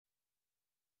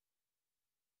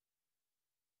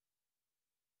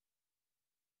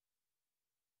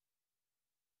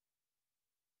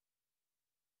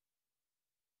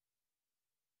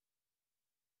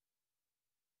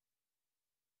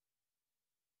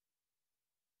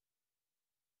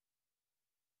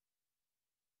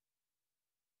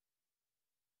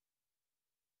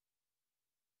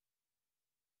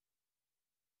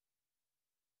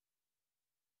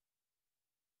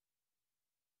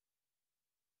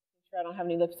Sure, I don't have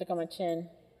any lipstick on my chin.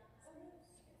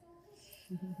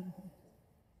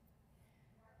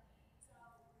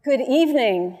 Good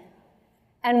evening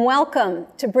and welcome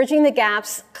to Bridging the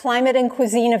Gap's Climate and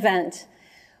Cuisine event.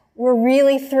 We're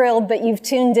really thrilled that you've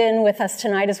tuned in with us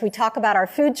tonight as we talk about our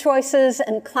food choices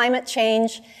and climate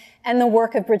change and the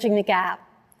work of Bridging the Gap.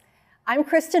 I'm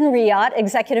Kristen Riot,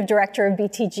 Executive Director of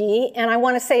BTG, and I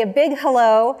want to say a big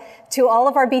hello to all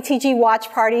of our BTG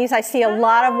watch parties. I see a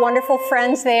lot of wonderful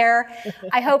friends there.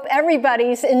 I hope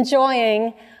everybody's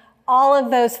enjoying all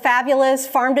of those fabulous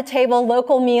farm-to-table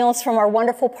local meals from our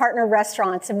wonderful partner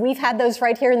restaurants. And we've had those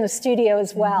right here in the studio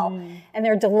as well, and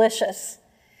they're delicious.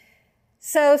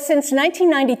 So since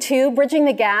 1992, Bridging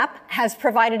the Gap has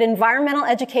provided environmental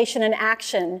education and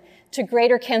action to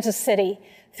Greater Kansas City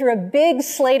through a big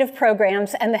slate of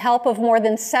programs and the help of more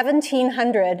than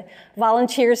 1,700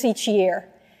 volunteers each year.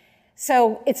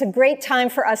 So it's a great time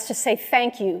for us to say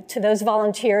thank you to those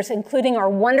volunteers, including our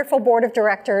wonderful board of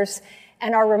directors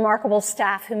and our remarkable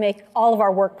staff who make all of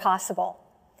our work possible.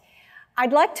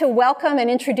 I'd like to welcome and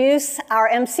introduce our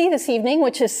MC this evening,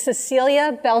 which is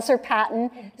Cecilia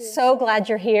Belzer-Patton. So glad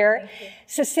you're here.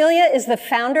 Cecilia is the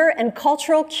founder and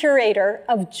cultural curator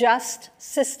of Just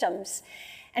Systems,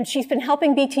 and she's been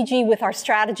helping BTG with our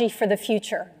strategy for the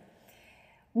future.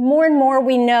 More and more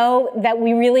we know that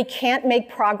we really can't make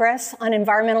progress on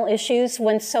environmental issues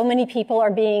when so many people are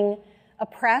being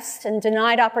oppressed and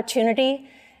denied opportunity,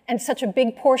 and such a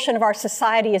big portion of our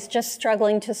society is just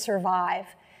struggling to survive.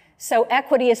 So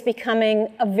equity is becoming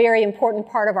a very important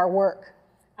part of our work.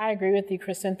 I agree with you,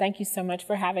 Kristen. Thank you so much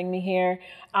for having me here.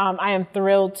 I am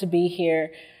thrilled to be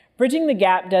here. Bridging the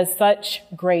Gap does such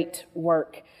great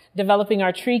work, developing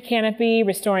our tree canopy,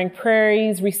 restoring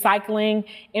prairies, recycling,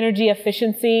 energy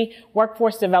efficiency,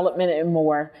 workforce development, and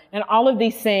more. And all of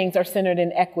these things are centered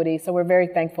in equity, so we're very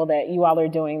thankful that you all are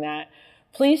doing that.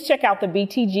 Please check out the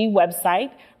BTG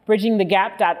website,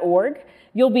 bridgingthegap.org.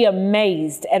 You'll be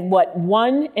amazed at what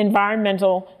one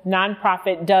environmental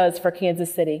nonprofit does for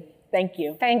Kansas City. Thank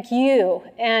you. Thank you.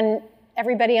 And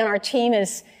everybody on our team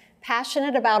is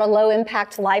passionate about a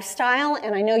low-impact lifestyle,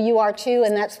 and I know you are too,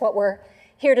 and that's what we're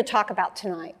here to talk about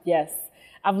tonight. Yes.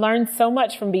 I've learned so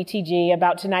much from BTG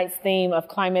about tonight's theme of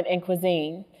climate and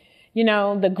cuisine. You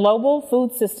know, the global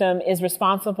food system is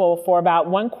responsible for about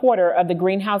 1/4 of the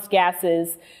greenhouse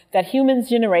gases that humans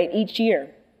generate each year.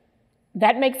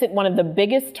 That makes it one of the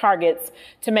biggest targets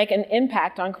to make an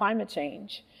impact on climate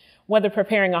change. Whether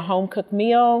preparing a home-cooked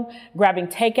meal, grabbing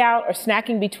takeout, or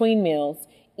snacking between meals,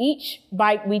 each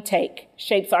bite we take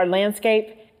shapes our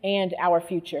landscape and our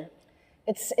future.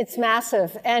 It's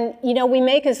massive. And, you know, we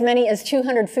make as many as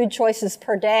 200 food choices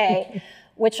per day,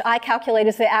 which I calculate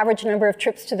is the average number of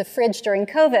trips to the fridge during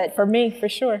COVID. For me, for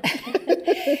sure.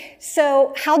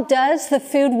 So how does the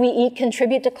food we eat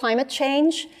contribute to climate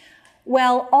change?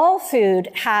 Well, all food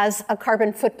has a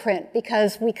carbon footprint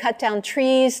because we cut down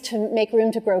trees to make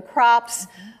room to grow crops.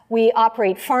 We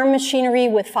operate farm machinery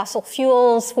with fossil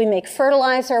fuels. We make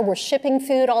fertilizer. We're shipping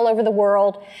food all over the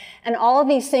world. And all of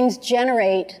these things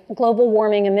generate global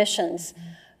warming emissions.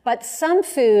 But some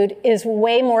food is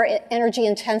way more energy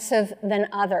intensive than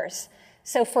others.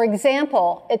 So for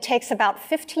example, it takes about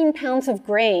 15 pounds of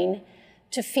grain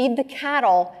to feed the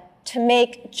cattle to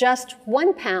make just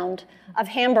 1 pound of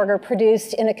hamburger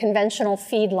produced in a conventional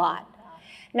feedlot.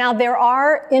 Now, there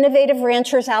are innovative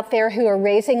ranchers out there who are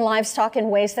raising livestock in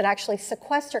ways that actually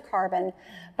sequester carbon,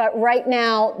 but right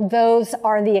now, those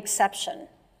are the exception.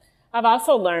 I've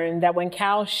also learned that when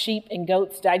cows, sheep, and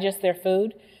goats digest their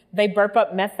food, they burp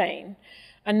up methane,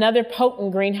 another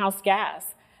potent greenhouse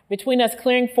gas. Between us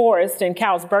clearing forests and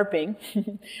cows burping,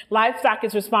 livestock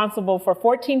is responsible for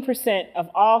 14% of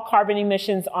all carbon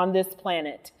emissions on this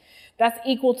planet. That's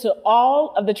equal to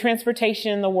all of the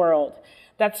transportation in the world.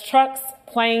 That's trucks,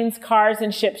 planes, cars,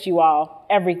 and ships, you all,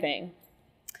 everything.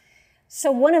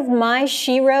 So one of my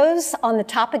sheroes on the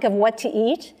topic of what to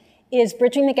eat is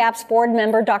Bridging the Gap's board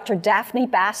member, Dr. Daphne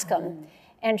Bascom.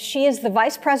 And she is the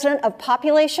Vice President of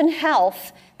Population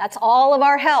Health, that's all of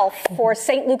our health, for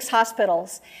St. Luke's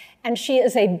Hospitals. And she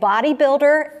is a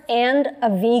bodybuilder and a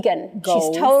vegan.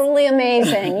 Goals. She's totally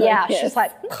amazing. Yeah, Yes. She's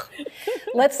like,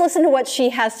 let's listen to what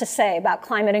she has to say about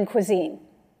climate and cuisine.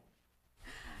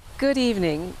 Good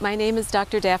evening. My name is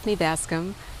Dr. Daphne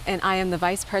Bascom, and I am the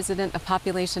Vice President of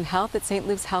Population Health at St.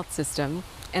 Luke's Health System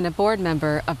and a board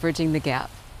member of Bridging the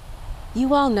Gap.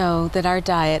 You all know that our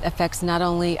diet affects not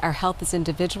only our health as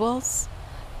individuals,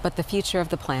 but the future of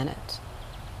the planet.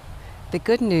 The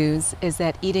good news is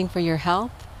that eating for your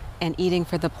health and eating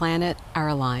for the planet are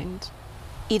aligned.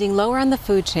 Eating lower on the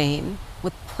food chain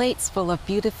with plates full of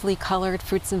beautifully colored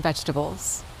fruits and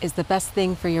vegetables is the best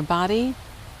thing for your body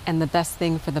and the best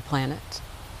thing for the planet.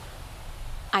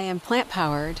 I am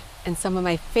plant-powered, and some of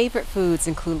my favorite foods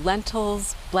include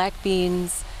lentils, black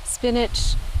beans,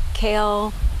 spinach,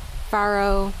 kale,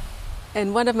 farro,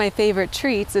 and one of my favorite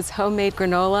treats is homemade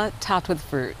granola topped with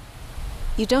fruit.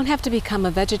 You don't have to become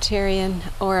a vegetarian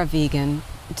or a vegan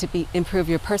to improve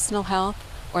your personal health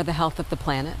or the health of the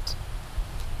planet.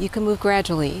 You can move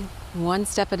gradually, one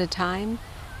step at a time,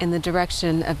 in the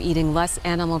direction of eating less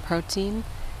animal protein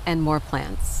and more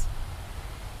plants.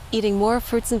 Eating more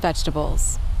fruits and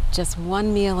vegetables, just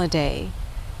one meal a day,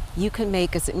 you can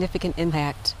make a significant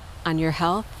impact on your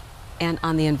health and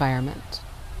on the environment.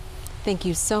 Thank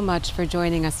you so much for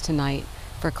joining us tonight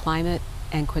for Climate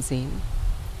and Cuisine.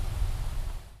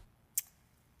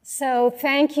 So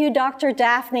thank you, Dr.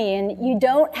 Daphne. And you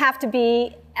don't have to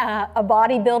be a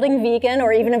bodybuilding vegan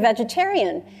or even a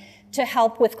vegetarian to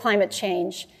help with climate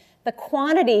change. The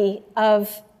quantity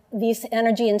of these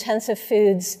energy-intensive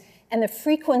foods and the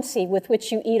frequency with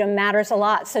which you eat them matters a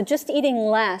lot. So just eating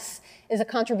less is a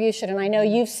contribution. And I know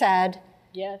you've said,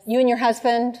 yes, you and your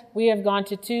husband, we have gone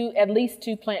to at least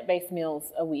two plant-based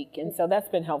meals a week. And so that's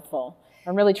been helpful.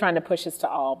 I'm really trying to push us to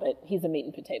all, but he's a meat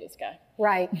and potatoes guy.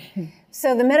 Right.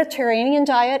 So the Mediterranean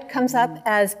diet comes up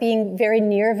as being very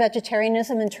near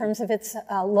vegetarianism in terms of its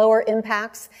lower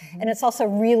impacts, and it's also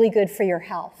really good for your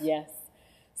health. Yes.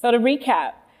 So to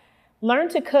recap, learn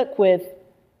to cook with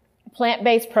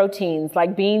plant-based proteins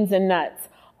like beans and nuts.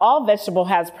 All vegetable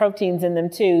has proteins in them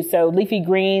too, so leafy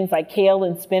greens like kale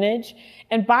and spinach.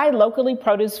 And buy locally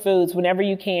produced foods whenever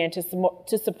you can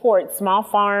to support small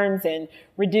farms and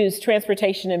reduce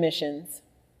transportation emissions.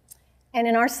 And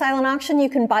in our silent auction, you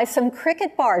can buy some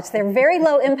cricket bars. They're very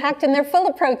low impact and they're full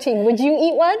of protein. Would you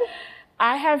eat one?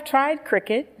 I have tried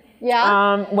cricket.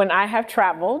 Yeah? When I have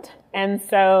traveled. And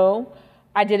so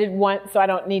I did it once, so I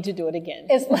don't need to do it again.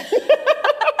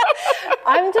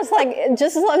 I'm just like,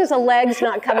 just as long as the leg's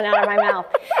not coming out of my mouth.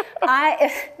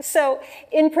 So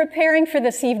in preparing for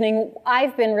this evening,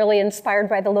 I've been really inspired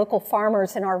by the local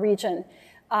farmers in our region,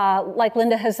 like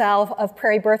Linda Hazel of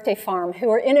Prairie Birthday Farm, who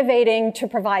are innovating to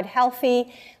provide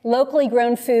healthy, locally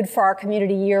grown food for our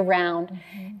community year-round.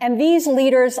 Mm-hmm. And these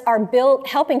leaders are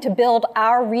helping to build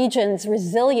our region's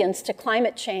resilience to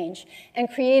climate change and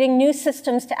creating new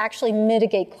systems to actually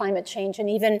mitigate climate change and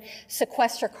even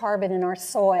sequester carbon in our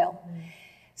soil. Mm-hmm.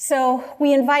 So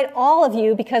we invite all of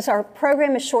you, because our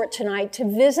program is short tonight, to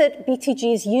visit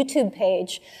BTG's YouTube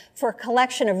page for a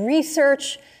collection of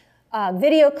research,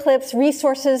 video clips,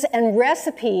 resources, and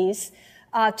recipes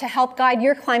to help guide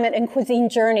your climate and cuisine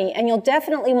journey. And you'll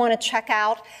definitely want to check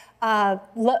out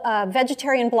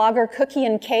vegetarian blogger Cookie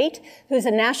and Kate, who's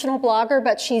a national blogger,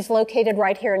 but she's located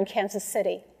right here in Kansas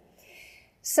City.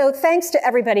 So thanks to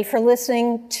everybody for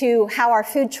listening to how our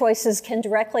food choices can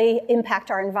directly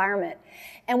impact our environment.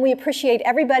 And we appreciate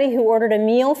everybody who ordered a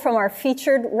meal from our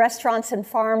featured restaurants and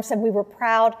farms, and we were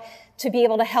proud to be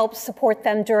able to help support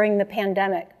them during the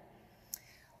pandemic.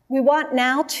 We want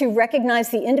now to recognize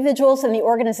the individuals and the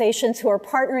organizations who are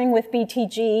partnering with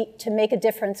BTG to make a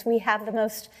difference. We have the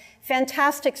most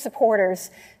fantastic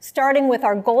supporters, starting with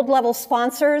our gold level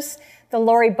sponsors, the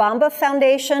Lori Bamba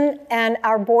Foundation, and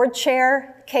our board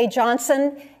chair, Kay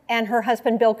Johnson, and her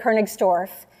husband, Bill Koenigsdorf.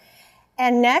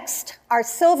 And next, our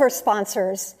silver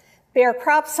sponsors, Bayer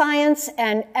Crop Science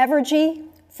and Evergy,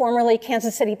 formerly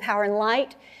Kansas City Power and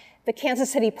Light, the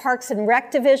Kansas City Parks and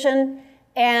Rec Division,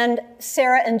 and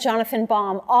Sarah and Jonathan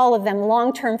Baum, all of them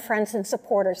long-term friends and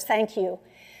supporters. Thank you.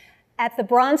 At the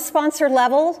bronze sponsor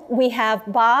level, we have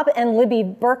Bob and Libby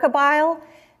Berkebile,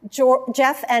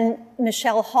 Jeff and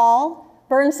Michelle Hall,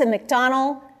 Burns and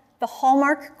McDonnell, the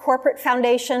Hallmark Corporate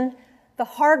Foundation, the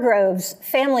Hargroves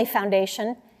Family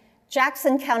Foundation,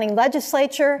 Jackson County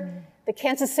Legislature, the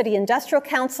Kansas City Industrial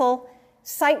Council,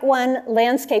 Site One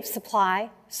Landscape Supply,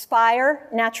 Spire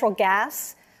Natural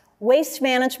Gas, Waste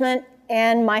Management,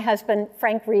 and my husband,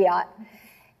 Frank Riot.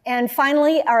 And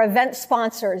finally, our event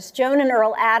sponsors, Joan and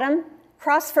Earl Adam,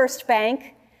 Cross First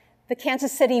Bank, the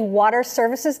Kansas City Water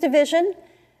Services Division,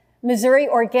 Missouri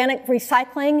Organic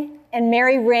Recycling, and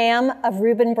Mary Ram of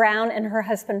Reuben Brown and her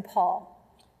husband, Paul.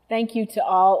 Thank you to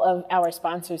all of our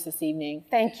sponsors this evening.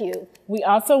 Thank you. We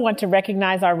also want to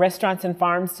recognize our restaurants and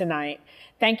farms tonight.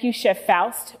 Thank you, Chef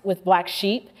Faust with Black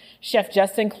Sheep, Chef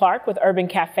Justin Clark with Urban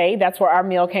Cafe. That's where our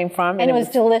meal came from. And it was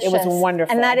delicious. It was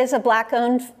wonderful. And that is a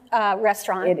Black-owned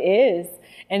restaurant. It is.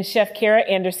 And Chef Kara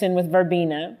Anderson with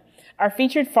Verbena. Our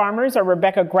featured farmers are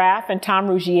Rebecca Graff and Tom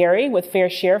Ruggieri with Fair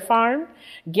Share Farm,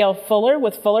 Gail Fuller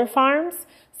with Fuller Farms,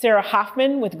 Sarah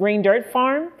Hoffman with Green Dirt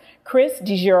Farm, Chris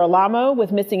DiGirolamo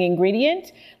with Missing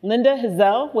Ingredient, Linda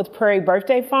Hazel with Prairie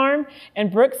Birthday Farm,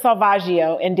 and Brooke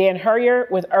Salvaggio and Dan Hurrier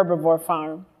with Herbivore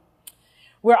Farm.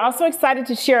 We're also excited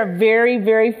to share a very,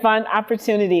 very fun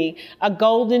opportunity, a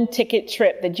golden ticket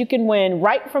trip that you can win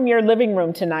right from your living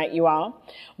room tonight, you all.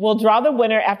 We'll draw the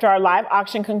winner after our live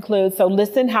auction concludes, so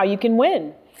listen how you can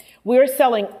win. We are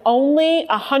selling only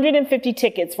 150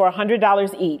 tickets for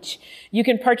 $100 each. You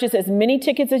can purchase as many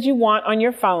tickets as you want on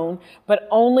your phone, but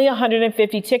only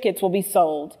 150 tickets will be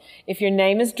sold. If your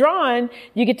name is drawn,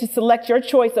 you get to select your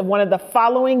choice of one of the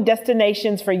following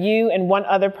destinations for you and one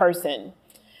other person.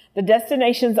 The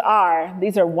destinations are,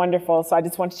 these are wonderful, so I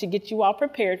just wanted to get you all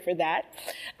prepared for that.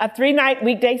 A 3-night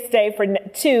weekday stay for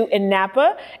 2 in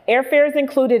Napa. Airfare is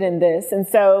included in this, and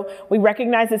so we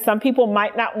recognize that some people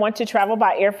might not want to travel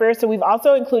by airfare, so we've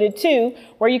also included 2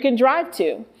 where you can drive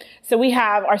to. So we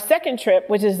have our second trip,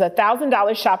 which is a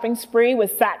 $1,000 shopping spree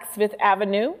with Saks Fifth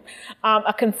Avenue,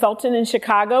 a consultant in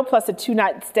Chicago, plus a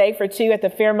 2-night stay for 2 at the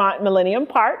Fairmont Millennium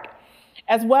Park,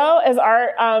 as well as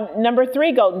our number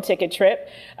 3 golden ticket trip,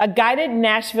 a guided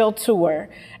Nashville tour.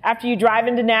 After you drive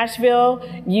into Nashville,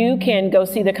 you can go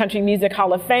see the Country Music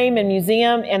Hall of Fame and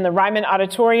Museum and the Ryman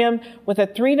Auditorium with a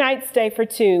 3-night stay for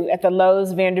 2 at the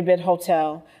Loews Vanderbilt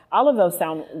Hotel. All of those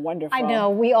sound wonderful. I know,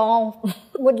 we all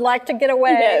would like to get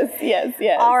away. Yes, yes,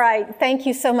 yes. All right, thank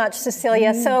you so much,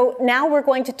 Cecilia. So now we're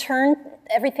going to turn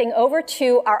everything over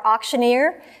to our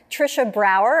auctioneer, Tricia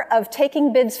Brower of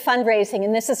Taking Bids Fundraising,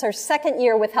 and this is her second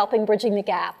year with helping Bridging the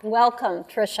Gap. Welcome,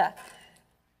 Tricia.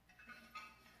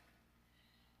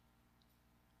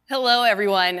 Hello,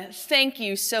 everyone. Thank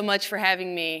you so much for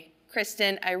having me.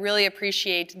 Kristen, I really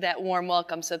appreciate that warm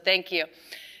welcome, so thank you.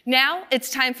 Now it's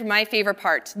time for my favorite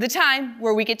part, the time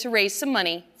where we get to raise some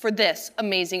money for this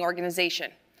amazing organization.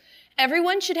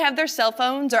 Everyone should have their cell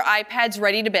phones or iPads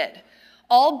ready to bid.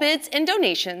 All bids and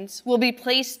donations will be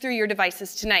placed through your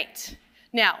devices tonight.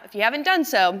 Now, if you haven't done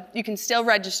so, you can still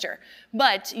register,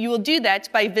 but you will do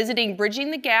that by visiting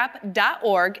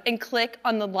bridgingthegap.org and click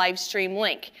on the live stream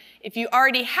link. If you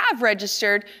already have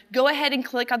registered, go ahead and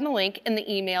click on the link in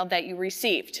the email that you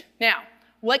received. Now,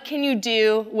 what can you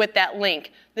do with that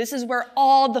link? This is where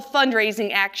all the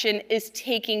fundraising action is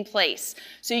taking place.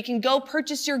 So you can go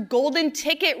purchase your golden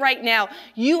ticket right now.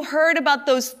 You heard about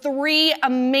those 3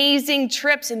 amazing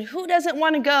trips, and who doesn't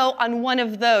want to go on one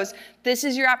of those? This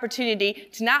is your opportunity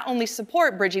to not only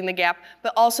support Bridging the Gap,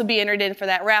 but also be entered in for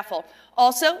that raffle.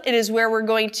 Also, it is where we're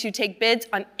going to take bids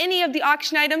on any of the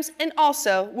auction items, and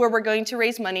also where we're going to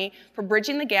raise money for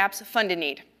Bridging the Gap's Fund in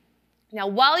Need. Now,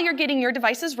 while you're getting your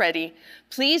devices ready,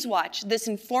 please watch this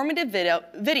informative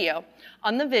video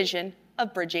on the vision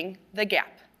of Bridging the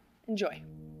Gap. Enjoy.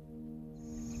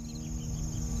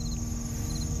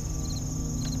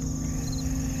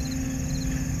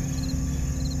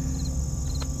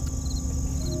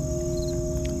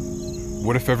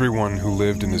 What if everyone who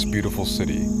lived in this beautiful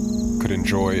city could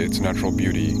enjoy its natural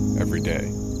beauty every day?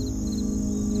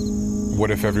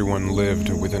 What if everyone lived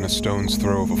within a stone's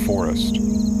throw of a forest?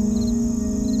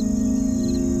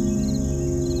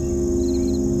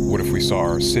 What if we saw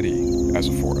our city as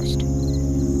a forest?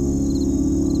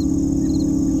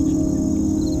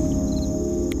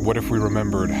 What if we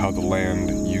remembered how the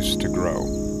land used to grow?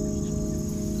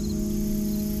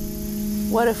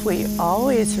 What if we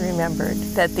always remembered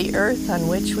that the earth on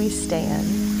which we stand,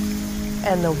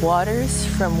 and the waters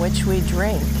from which we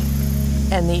drink,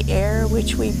 and the air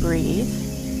which we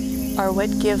breathe are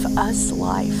what give us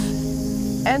life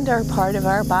and are part of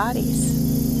our bodies?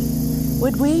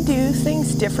 Would we do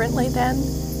things differently then?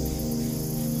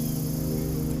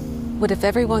 What if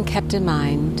everyone kept in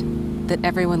mind that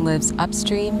everyone lives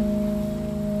upstream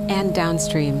and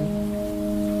downstream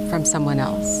from someone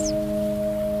else?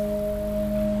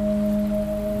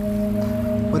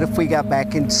 What if we got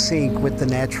back in sync with the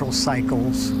natural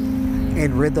cycles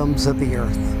and rhythms of the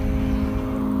earth?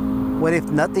 What if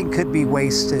nothing could be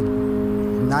wasted,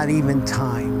 not even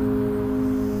time?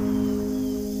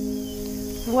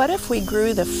 What if we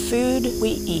grew the food we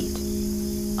eat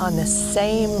on the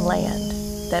same land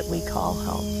that we call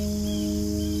home?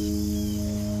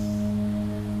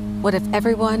 What if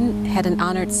everyone had an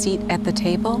honored seat at the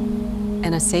table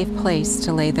and a safe place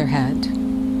to lay their head?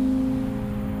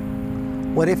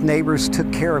 What if neighbors took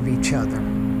care of each other?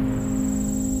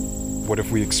 What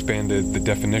if we expanded the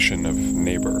definition of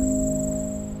neighbor?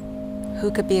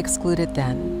 Who could be excluded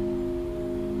then?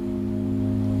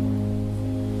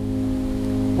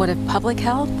 What if public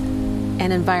health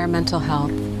and environmental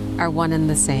health are one and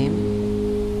the same?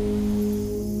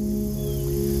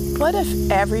 What if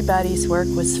everybody's work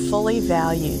was fully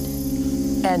valued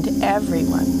and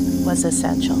everyone was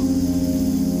essential.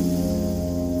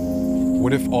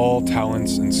 What if all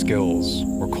talents and skills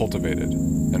were cultivated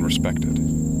and respected?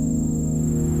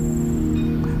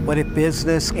 What if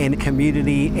business and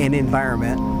community and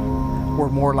environment were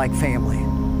more like family?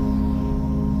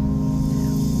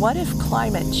 What if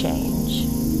climate change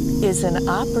is an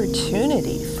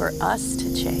opportunity for us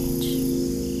to change?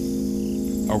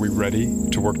 Are we ready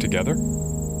to work together?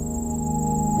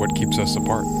 What keeps us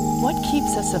apart? What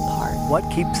keeps us apart? What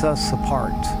keeps us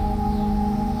apart?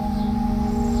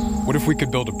 What if we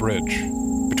could build a bridge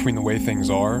between the way things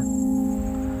are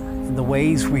And the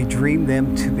ways we dream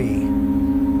them to be.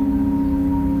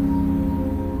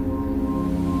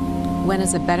 When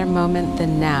is a better moment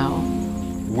than now?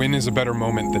 When is a better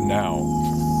moment than now?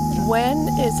 When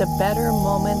is a better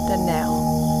moment than now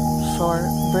for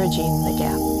bridging the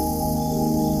gap?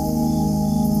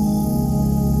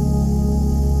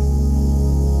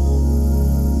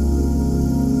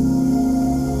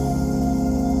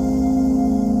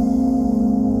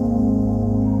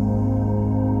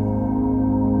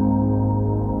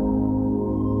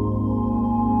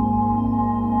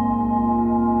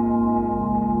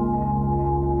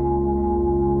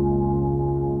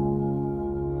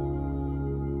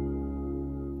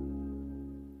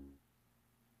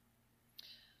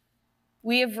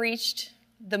 We have reached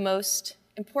the most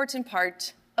important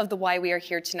part of the why we are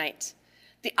here tonight,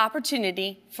 the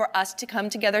opportunity for us to come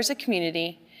together as a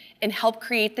community and help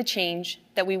create the change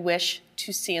that we wish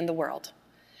to see in the world.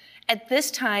 At this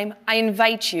time, I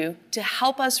invite you to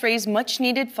help us raise much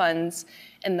needed funds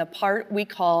in the part we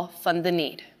call Fund the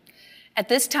Need. At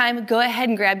this time, go ahead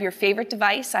and grab your favorite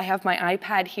device. I have my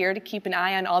iPad here to keep an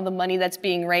eye on all the money that's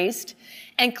being raised,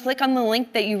 and click on the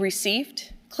link that you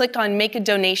received. Click on Make a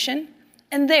Donation.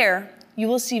 And there, you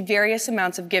will see various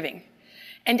amounts of giving.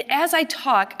 And as I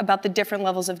talk about the different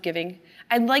levels of giving,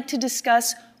 I'd like to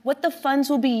discuss what the funds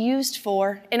will be used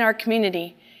for in our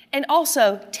community, and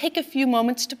also take a few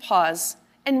moments to pause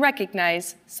and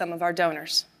recognize some of our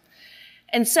donors.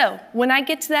 And so, when I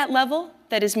get to that level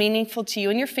that is meaningful to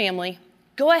you and your family,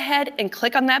 go ahead and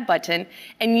click on that button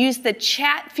and use the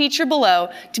chat feature below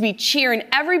to be cheering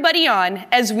everybody on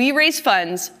as we raise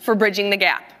funds for Bridging the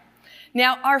Gap.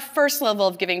 Now, our first level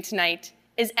of giving tonight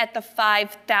is at the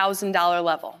 $5,000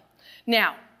 level.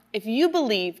 Now, if you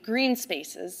believe green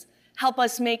spaces help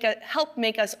make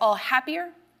us all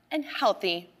happier and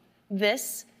healthy,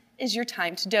 this is your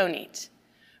time to donate.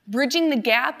 Bridging the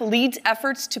Gap leads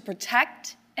efforts to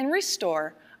protect and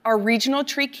restore our regional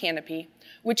tree canopy,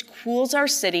 which cools our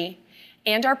city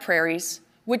and our prairies,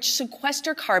 which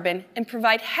sequester carbon and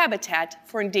provide habitat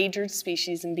for endangered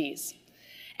species and bees.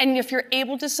 And if you're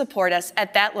able to support us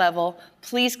at that level,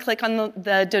 please click on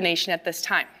the donation at this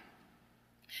time.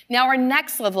 Now, our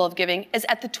next level of giving is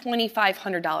at the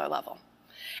 $2,500 level.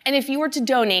 And if you were to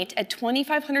donate at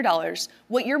 $2,500,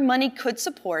 what your money could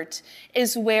support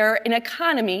is where an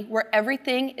economy where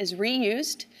everything is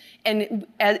reused and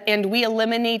we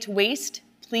eliminate waste.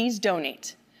 Please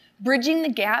donate. Bridging the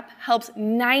Gap helps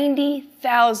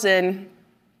 90,000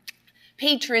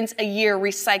 patrons a year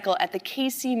recycle at the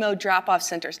KCMO drop-off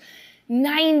centers.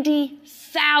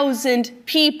 90,000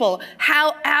 people.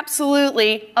 How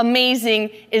absolutely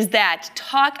amazing is that?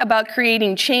 Talk about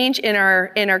creating change in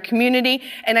our community.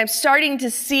 And I'm starting to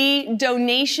see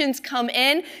donations come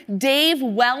in. Dave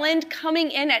Welland coming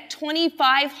in at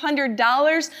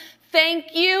 $2,500.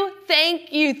 Thank you,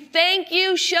 thank you, thank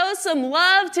you. Show some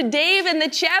love to Dave in the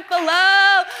chat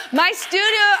below. My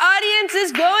studio audience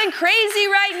is going crazy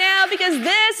right now because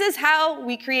this is how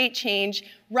we create change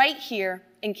right here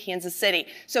in Kansas City.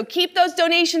 So keep those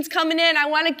donations coming in. I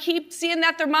want to keep seeing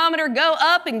that thermometer go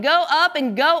up and go up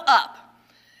and go up.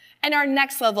 And our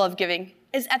next level of giving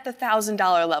is at the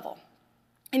 $1,000 level.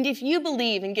 And if you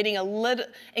believe in getting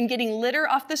litter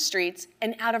off the streets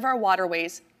and out of our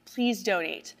waterways, please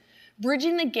donate.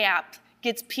 Bridging the Gap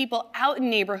gets people out in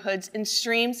neighborhoods and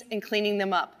streams and cleaning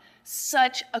them up.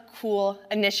 Such a cool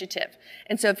initiative.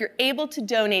 And so if you're able to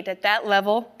donate at that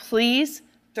level, please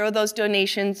throw those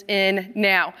donations in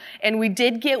now. And we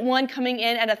did get one coming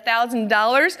in at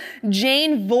 $1,000.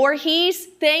 Jane Voorhees,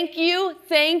 thank you,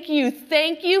 thank you,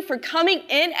 thank you for coming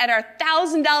in at our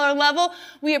 $1,000 level.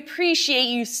 We appreciate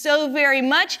you so very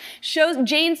much. Show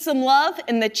Jane some love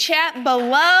in the chat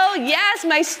below. Yes,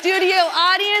 my studio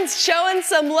audience showing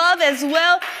some love as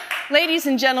well. Ladies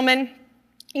and gentlemen,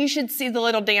 you should see the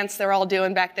little dance they're all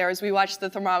doing back there as we watch the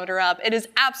thermometer up. It is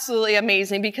absolutely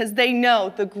amazing because they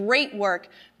know the great work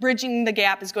Bridging the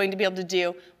Gap is going to be able to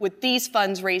do with these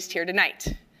funds raised here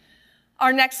tonight.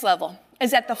 Our next level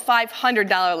is at the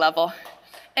 $500 level.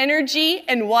 Energy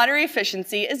and water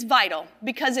efficiency is vital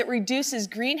because it reduces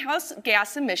greenhouse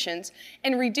gas emissions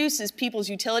and reduces people's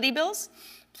utility bills.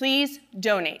 Please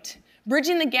donate.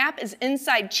 Bridging the Gap is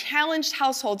inside challenged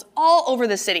households all over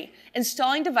the city,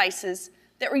 installing devices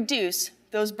that reduce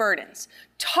those burdens.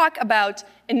 Talk about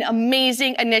an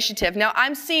amazing initiative. Now,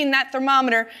 I'm seeing that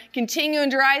thermometer continuing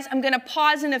to rise. I'm going to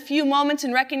pause in a few moments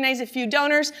and recognize a few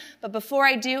donors, but before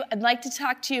I do, I'd like to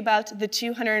talk to you about the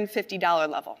 $250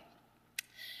 level.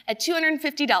 At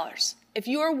 $250, if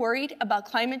you are worried about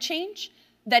climate change,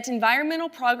 that environmental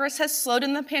progress has slowed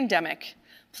in the pandemic,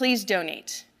 please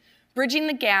donate. Bridging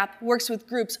the Gap works with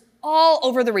groups all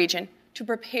over the region to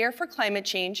prepare for climate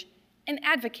change and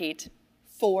advocate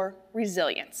for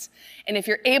resilience. And if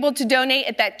you're able to donate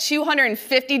at that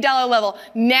 $250 level,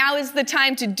 now is the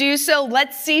time to do so.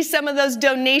 Let's see some of those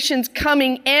donations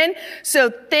coming in. So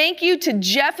thank you to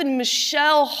Jeff and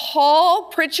Michelle Hall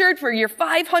Pritchard for your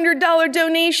 $500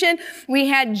 donation. We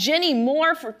had Jenny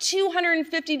Moore for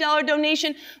 $250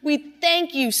 donation. We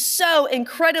thank you so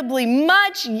incredibly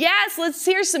much. Yes, let's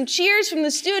hear some cheers from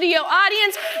the studio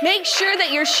audience. Make sure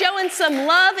that you're showing some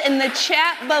love in the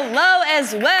chat below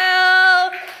as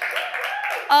well.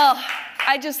 Oh,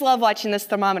 I just love watching this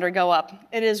thermometer go up.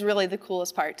 It is really the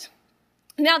coolest part.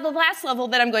 Now, the last level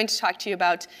that I'm going to talk to you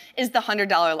about is the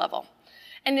 $100 level.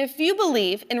 And if you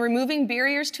believe in removing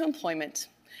barriers to employment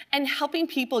and helping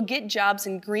people get jobs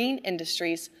in green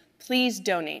industries, please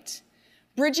donate.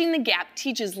 Bridging the Gap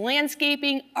teaches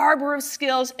landscaping, arbor of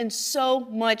skills, and so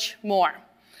much more.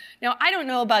 Now, I don't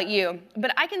know about you,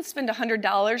 but I can spend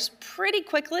 $100 pretty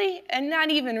quickly and not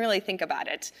even really think about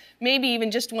it. Maybe even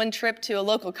just one trip to a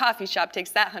local coffee shop takes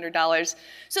that $100.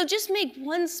 So just make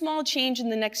one small change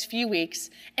in the next few weeks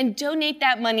and donate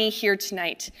that money here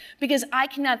tonight, because I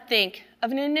cannot think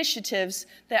of initiatives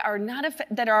that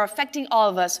are affecting all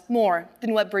of us more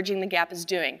than what Bridging the Gap is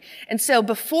doing. And so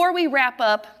before we wrap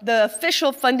up the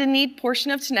official Fund and Need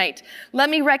portion of tonight, let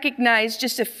me recognize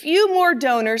just a few more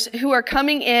donors who are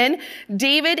coming in.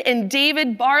 David and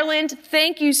David Barland,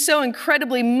 thank you so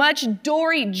incredibly much.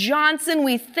 Dory Johnson,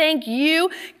 we thank you.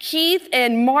 Keith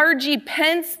and Margie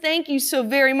Pence, thank you so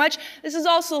very much. This is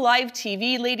also live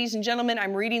TV, ladies and gentlemen.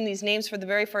 I'm reading these names for the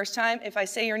very first time. If I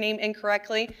say your name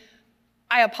incorrectly,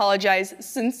 I apologize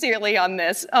sincerely on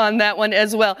that one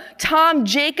as well. Tom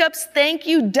Jacobs, thank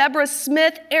you. Deborah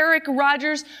Smith, Eric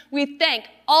Rogers. We thank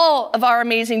all of our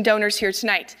amazing donors here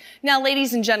tonight. Now,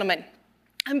 ladies and gentlemen,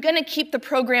 I'm going to keep the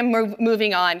program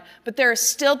moving on, but there is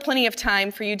still plenty of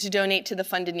time for you to donate to the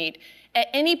Fund and Need. At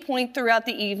any point throughout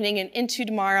the evening and into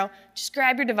tomorrow, just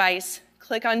grab your device,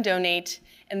 click on Donate,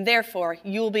 and therefore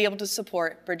you will be able to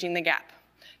support Bridging the Gap.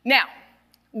 Now,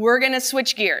 we're going to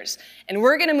switch gears, and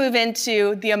we're going to move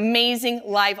into the amazing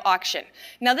live auction.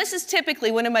 Now, this is typically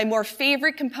one of my more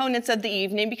favorite components of the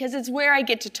evening because it's where I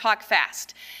get to talk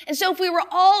fast. And so if we were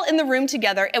all in the room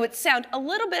together, it would sound a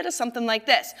little bit of something like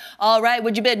this. All right,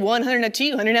 would you bid 100,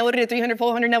 200, now what did 300,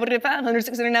 400, now what did 500,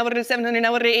 600, now what did 700,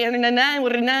 now what did 800, now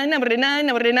what did 9, now what did 9,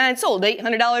 now what did 9, sold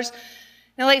 $800.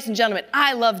 Now, ladies and gentlemen,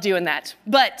 I love doing that.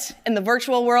 But in the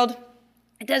virtual world,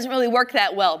 it doesn't really work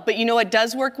that well, but you know what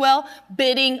does work well?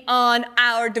 Bidding on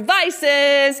our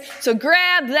devices. So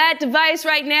grab that device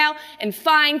right now and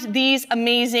find these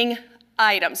amazing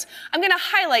items. I'm going to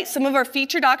highlight some of our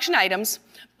featured auction items,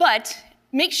 but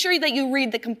make sure that you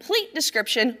read the complete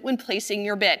description when placing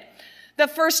your bid. The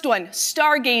first one,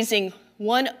 Stargazing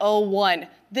 101.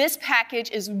 This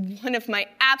package is one of my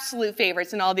absolute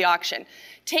favorites in all the auction.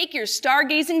 Take your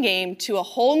stargazing game to a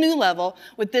whole new level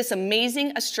with this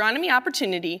amazing astronomy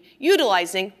opportunity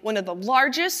utilizing one of the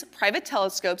largest private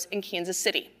telescopes in Kansas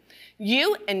City.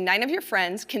 You and 9 of your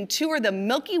friends can tour the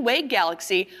Milky Way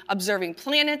galaxy, observing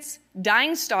planets,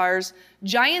 dying stars,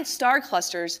 giant star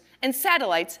clusters, and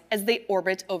satellites as they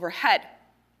orbit overhead.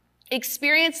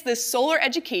 Experience this solar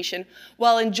education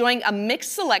while enjoying a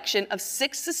mixed selection of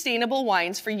 6 sustainable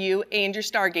wines for you and your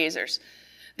stargazers.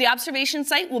 The observation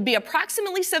site will be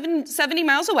approximately 70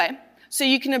 miles away, so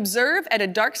you can observe at a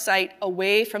dark site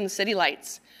away from the city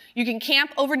lights. You can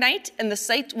camp overnight, and the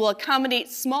site will accommodate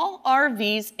small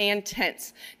RVs and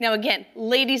tents. Now again,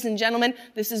 ladies and gentlemen,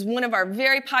 this is one of our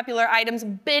very popular items.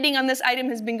 Bidding on this item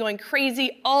has been going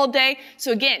crazy all day,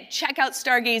 so again, check out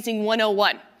Stargazing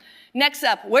 101. Next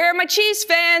up, where are my Chiefs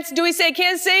fans? Do we say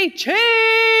Kansas City?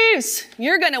 Chiefs!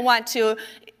 You're going to want to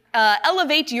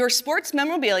elevate your sports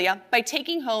memorabilia by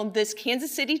taking home this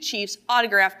Kansas City Chiefs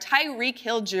autographed Tyreek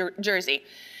Hill jersey.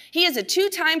 He is a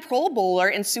 2-time Pro Bowler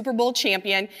and Super Bowl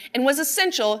champion and was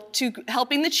essential to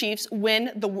helping the Chiefs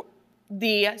win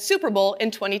the Super Bowl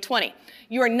in 2020.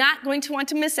 You are not going to want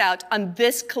to miss out on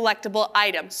this collectible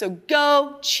item. So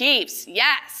go Chiefs,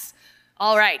 yes.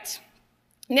 All right,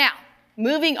 now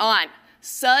moving on,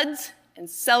 suds and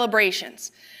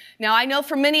celebrations. Now, I know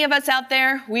for many of us out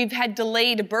there, we've had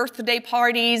delayed birthday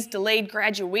parties, delayed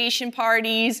graduation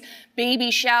parties,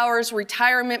 baby showers,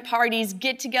 retirement parties,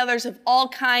 get-togethers of all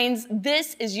kinds.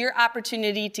 This is your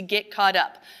opportunity to get caught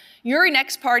up. Your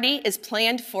next party is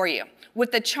planned for you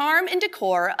with the charm and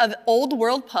decor of Old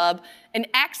World Pub and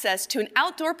access to an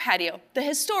outdoor patio. The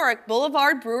historic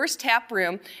Boulevard Brewers Tap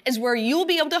Room is where you will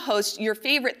be able to host your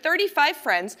favorite 35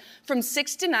 friends from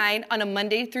 6 to 9 on a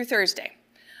Monday through Thursday.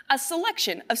 A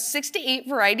selection of 6 to 8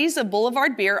 varieties of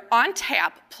Boulevard beer on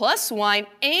tap, plus wine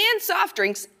and soft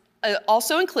drinks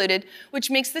also included,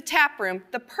 which makes the tap room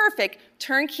the perfect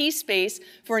turnkey space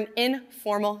for an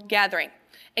informal gathering.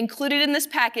 Included in this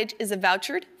package is a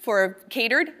voucher for a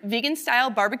catered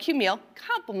vegan-style barbecue meal,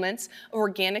 compliments of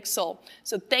Organic Soul.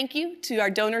 So thank you to our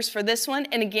donors for this one.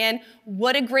 And again,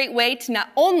 what a great way to not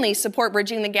only support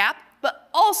Bridging the Gap, but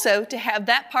also to have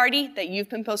that party that you've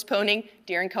been postponing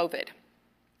during COVID.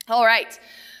 All right,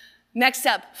 next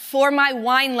up, for my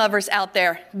wine lovers out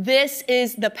there, this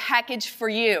is the package for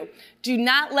you. Do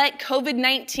not let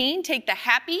COVID-19 take the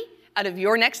happy out of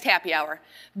your next happy hour.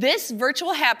 This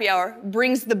virtual happy hour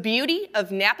brings the beauty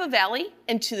of Napa Valley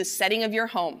into the setting of your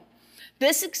home.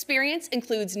 This experience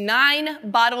includes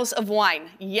 9 bottles of wine.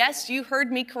 Yes, you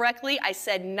heard me correctly. I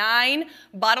said 9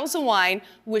 bottles of wine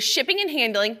with shipping and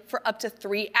handling for up to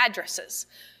 3 addresses.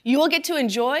 You will get to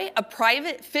enjoy a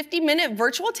private 50-minute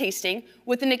virtual tasting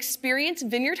with an experienced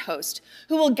vineyard host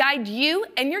who will guide you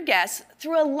and your guests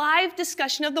through a live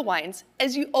discussion of the wines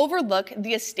as you overlook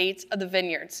the estates of the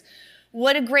vineyards.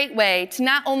 What a great way to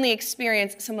not only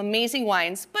experience some amazing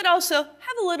wines, but also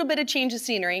have a little bit of change of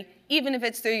scenery, even if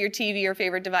it's through your TV or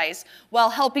favorite device,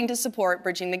 while helping to support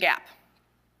Bridging the Gap.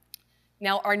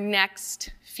 Now, our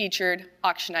next featured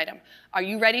auction item. Are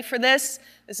you ready for this?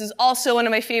 This is also one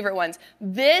of my favorite ones.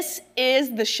 This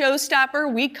is the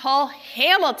showstopper we call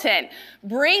Hamilton.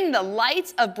 Bring the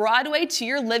lights of Broadway to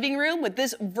your living room with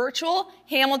this virtual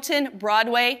Hamilton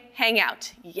Broadway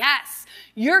hangout. Yes,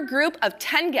 your group of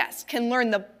 10 guests can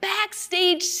learn the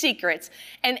backstage secrets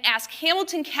and ask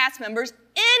Hamilton cast members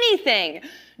anything.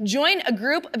 Join a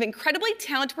group of incredibly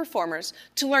talented performers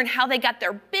to learn how they got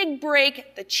their big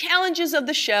break, the challenges of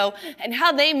the show, and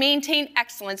how they maintain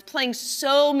excellence playing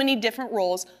so many different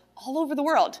roles all over the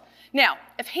world. Now,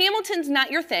 if Hamilton's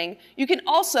not your thing, you can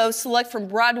also select from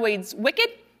Broadway's Wicked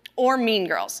or Mean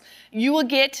Girls. You will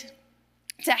get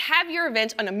to have your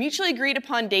event on a mutually agreed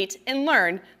upon date and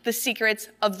learn the secrets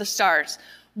of the stars.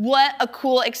 What a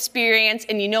cool experience,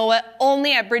 and you know what?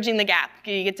 Only at Bridging the Gap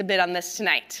do you get to bid on this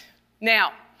tonight.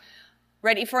 Now,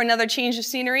 ready for another change of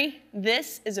scenery?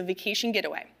 This is a vacation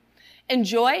getaway.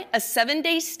 Enjoy a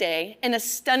 7-day stay in a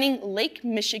stunning Lake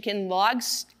Michigan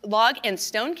log and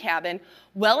stone cabin,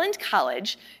 Welland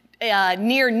College,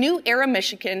 near New Era,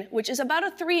 Michigan, which is about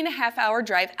a 3.5-hour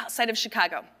drive outside of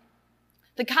Chicago.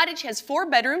 The cottage has 4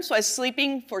 bedrooms, so has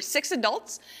sleeping for 6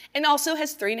 adults, and also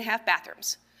has 3.5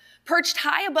 bathrooms. Perched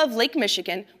high above Lake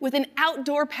Michigan with an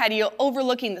outdoor patio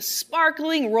overlooking the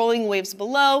sparkling rolling waves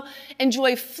below,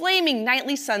 enjoy flaming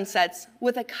nightly sunsets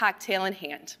with a cocktail in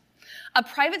hand. A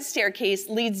private staircase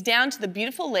leads down to the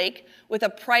beautiful lake with a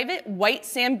private white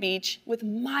sand beach with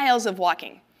miles of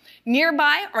walking.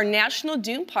 Nearby are National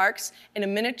Dune Parks and a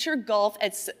miniature golf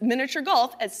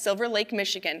at Silver Lake,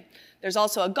 Michigan. There's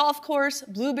also a golf course,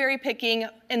 blueberry picking,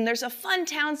 and there's a fun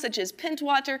town such as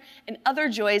Pintwater and other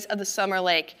joys of the summer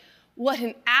lake. What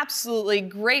an absolutely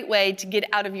great way to get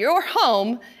out of your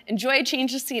home, enjoy a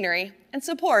change of scenery, and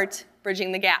support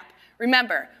Bridging the Gap.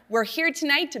 Remember, we're here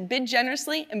tonight to bid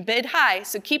generously and bid high,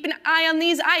 so keep an eye on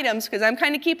these items, because I'm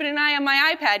kind of keeping an eye on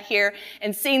my iPad here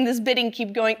and seeing this bidding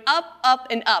keep going up, up,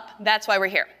 and up. That's why we're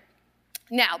here.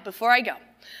 Now, before I go,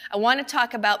 I want to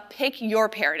talk about Pick Your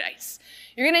Paradise.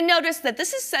 You're going to notice that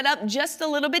this is set up just a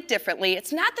little bit differently.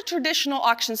 It's not the traditional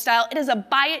auction style. It is a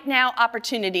buy it now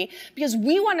opportunity because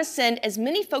we want to send as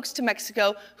many folks to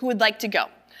Mexico who would like to go.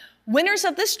 Winners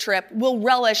of this trip will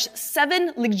relish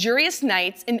 7 luxurious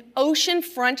nights in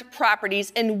oceanfront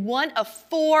properties in one of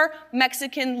 4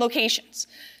 Mexican locations.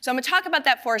 So I'm going to talk about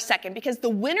that for a second because the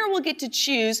winner will get to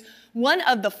choose one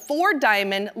of the 4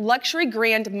 diamond luxury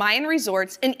grand Mayan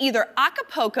resorts in either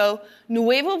Acapulco,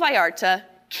 Nuevo Vallarta,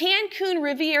 Cancun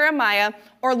Riviera Maya,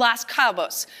 or Los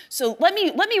Cabos. So let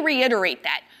me reiterate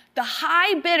that. The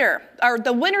high bidder, or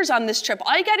the winners on this trip,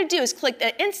 all you got to do is click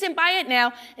the instant buy it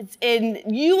now, and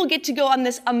you will get to go on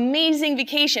this amazing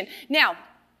vacation. Now,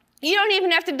 You don't even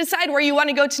have to decide where you want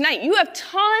to go tonight. You have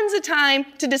tons of time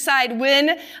to decide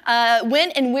when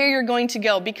and where you're going to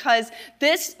go, because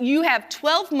you have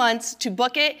 12 months to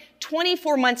book it,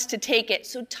 24 months to take it,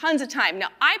 so tons of time. Now,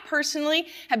 I personally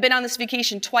have been on this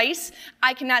vacation twice.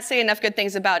 I cannot say enough good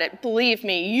things about it. Believe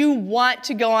me, you want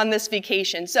to go on this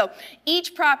vacation. So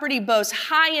each property boasts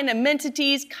high-end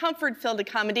amenities, comfort-filled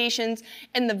accommodations,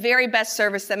 and the very best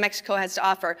service that Mexico has to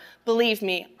offer. Believe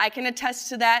me, I can attest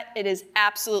to that. That is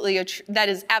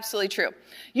absolutely true.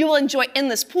 You will enjoy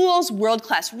endless pools,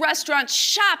 world-class restaurants,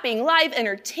 shopping, live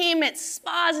entertainment,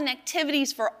 spas, and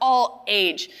activities for all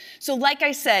age. So like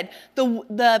I said,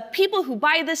 the people who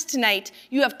buy this tonight,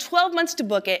 you have 12 months to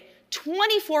book it,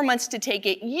 24 months to take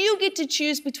it. You get to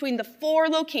choose between the 4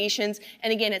 locations.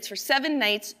 And again, it's for 7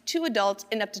 nights, 2 adults,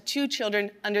 and up to 2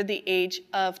 children under the age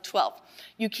of 12.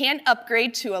 You can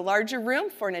upgrade to a larger room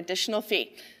for an additional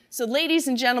fee. So ladies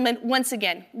and gentlemen, once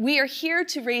again, we are here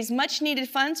to raise much needed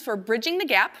funds for Bridging the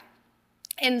Gap.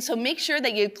 And so make sure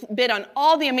that you bid on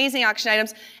all the amazing auction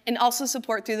items and also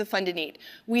support through the Fund a Need.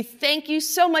 We thank you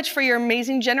so much for your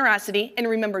amazing generosity, and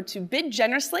remember to bid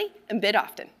generously and bid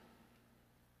often.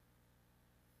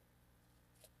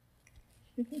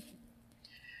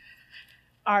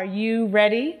 Are you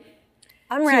ready?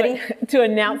 I'm ready. To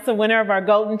announce the winner of our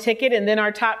golden ticket and then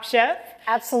our top chef?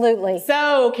 Absolutely.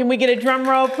 So, can we get a drum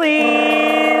roll,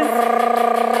 please?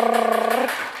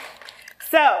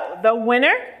 So, the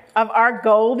winner of our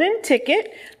golden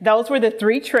ticket, those were the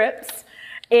 3 trips,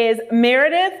 is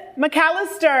Meredith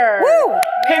McAllister. Woo!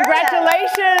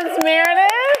 Congratulations,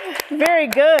 Meredith. Very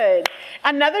good.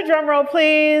 Another drum roll,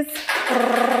 please.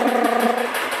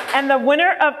 And the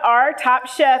winner of our top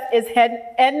chef is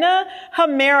Edna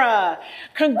Hamera.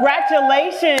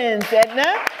 Congratulations,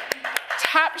 Edna.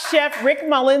 Top chef Rick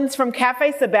Mullins from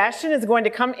Cafe Sebastian is going to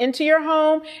come into your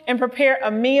home and prepare a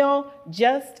meal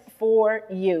just for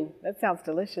you. That sounds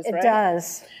delicious, right? It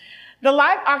does. The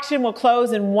live auction will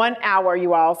close in 1 hour,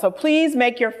 you all, so please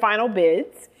make your final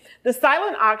bids. The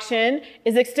silent auction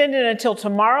is extended until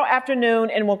tomorrow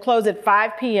afternoon and will close at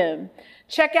 5 p.m.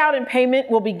 Checkout and payment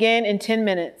will begin in 10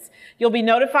 minutes. You'll be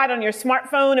notified on your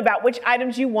smartphone about which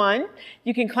items you won.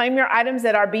 You can claim your items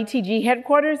at our BTG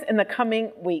headquarters in the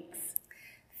coming weeks.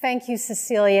 Thank you,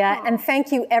 Cecilia, and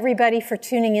thank you everybody for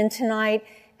tuning in tonight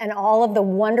and all of the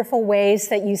wonderful ways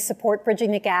that you support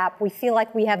Bridging the Gap. We feel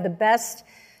like we have the best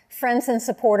friends and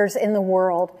supporters in the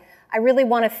world. I really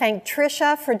want to thank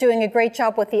Tricia for doing a great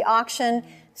job with the auction,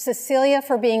 Cecilia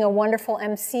for being a wonderful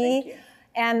MC,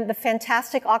 and the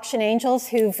fantastic auction angels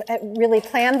who've really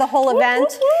planned the whole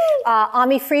event.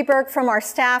 Ami Freeberg from our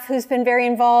staff who's been very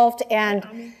involved,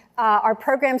 and our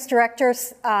programs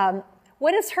directors,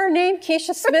 what is her name?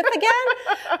 Keisha Smith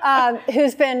again?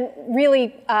 Who's been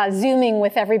really Zooming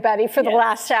with everybody for the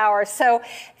last hour. So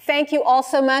thank you all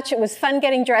so much. It was fun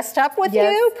getting dressed up with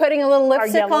you, putting a little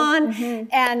lipstick on.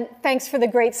 And thanks for the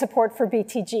great support for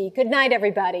BTG. Good night,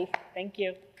 everybody. Thank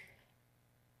you.